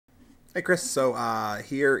Hey Chris, so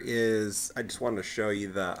here is I just wanted to show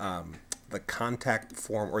you the contact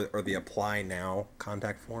form or the apply now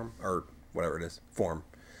contact form or whatever it is form.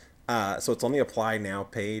 So it's on the apply now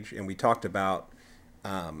page, and we talked about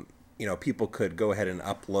people could go ahead and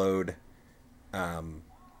upload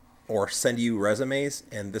or send you resumes,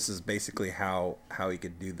 and this is basically how you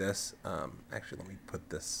could do this. Actually, let me put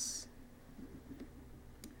this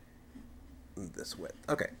width.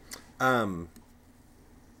 Okay. Um,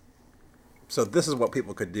 so this is what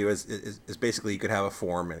people could do is basically you could have a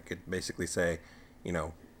form and it could basically say, you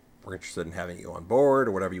know, we're interested in having you on board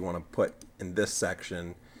or whatever you want to put in this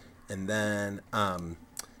section, and then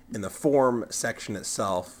in the form section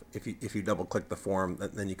itself, if you double click the form,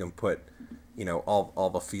 then you can put, all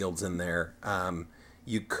the fields in there.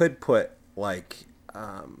 You could put like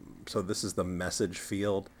so this is the message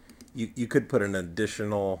field. You could put an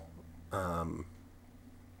additional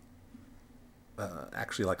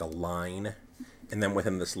actually like a line, and then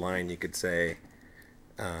within this line you could say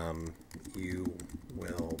you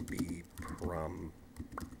will be prompted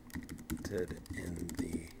in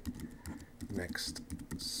the next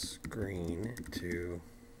screen to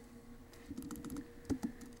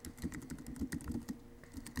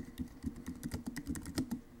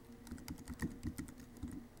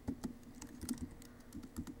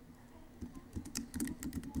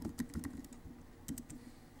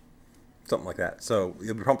something like that. So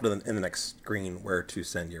you'll be prompted in the next screen where to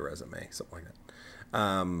send your resume, something like that.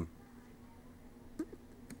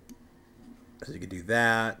 So you could do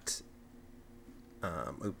that.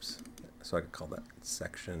 Oops. So I could call that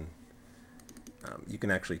section. You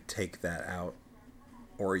can actually take that out,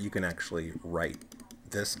 or you can actually write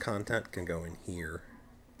this content can go in here,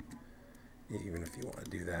 even if you want to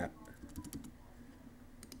do that.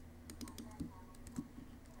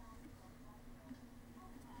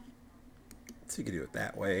 So you can do it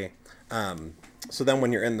that way. So then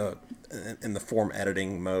when you're in the form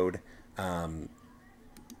editing mode,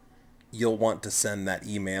 you'll want to send that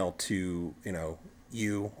email to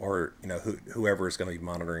you or whoever is going to be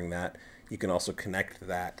monitoring that. You can also connect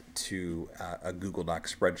that to a Google Doc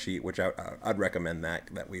spreadsheet, which I'd recommend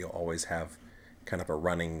that we always have kind of a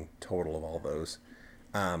running total of all those.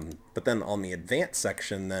 But then on the advanced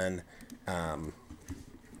section, then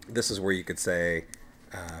this is where you could say,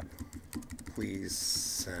 please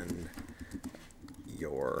send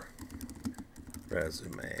your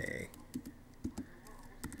resume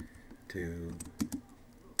to,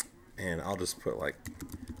 and I'll just put like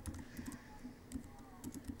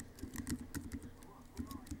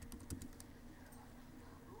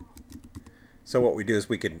so what we do is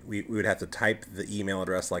we would have to type the email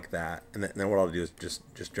address like that, and then what I'll do is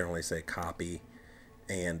just generally say copy,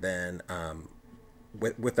 and then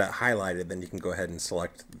with that highlighted, then you can go ahead and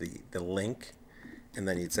select the link, and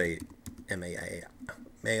then you'd say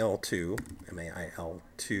mail to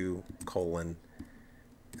colon,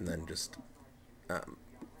 and then just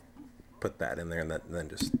put that in there, and then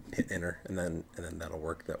just hit enter, and then that'll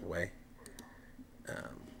work that way.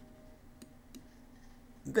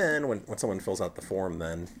 Then when someone fills out the form,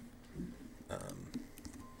 then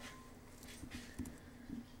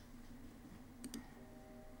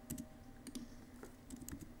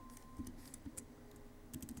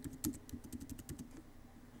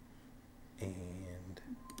and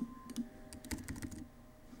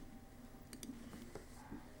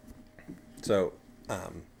so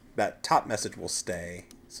that top message will stay.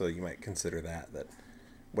 So you might consider that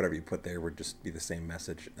whatever you put there would just be the same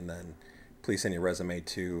message, and then please send your resume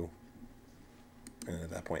to, and at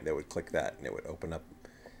that point they would click that and it would open up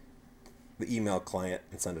the email client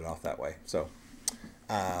and send it off that way. So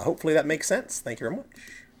hopefully that makes sense. Thank you very much.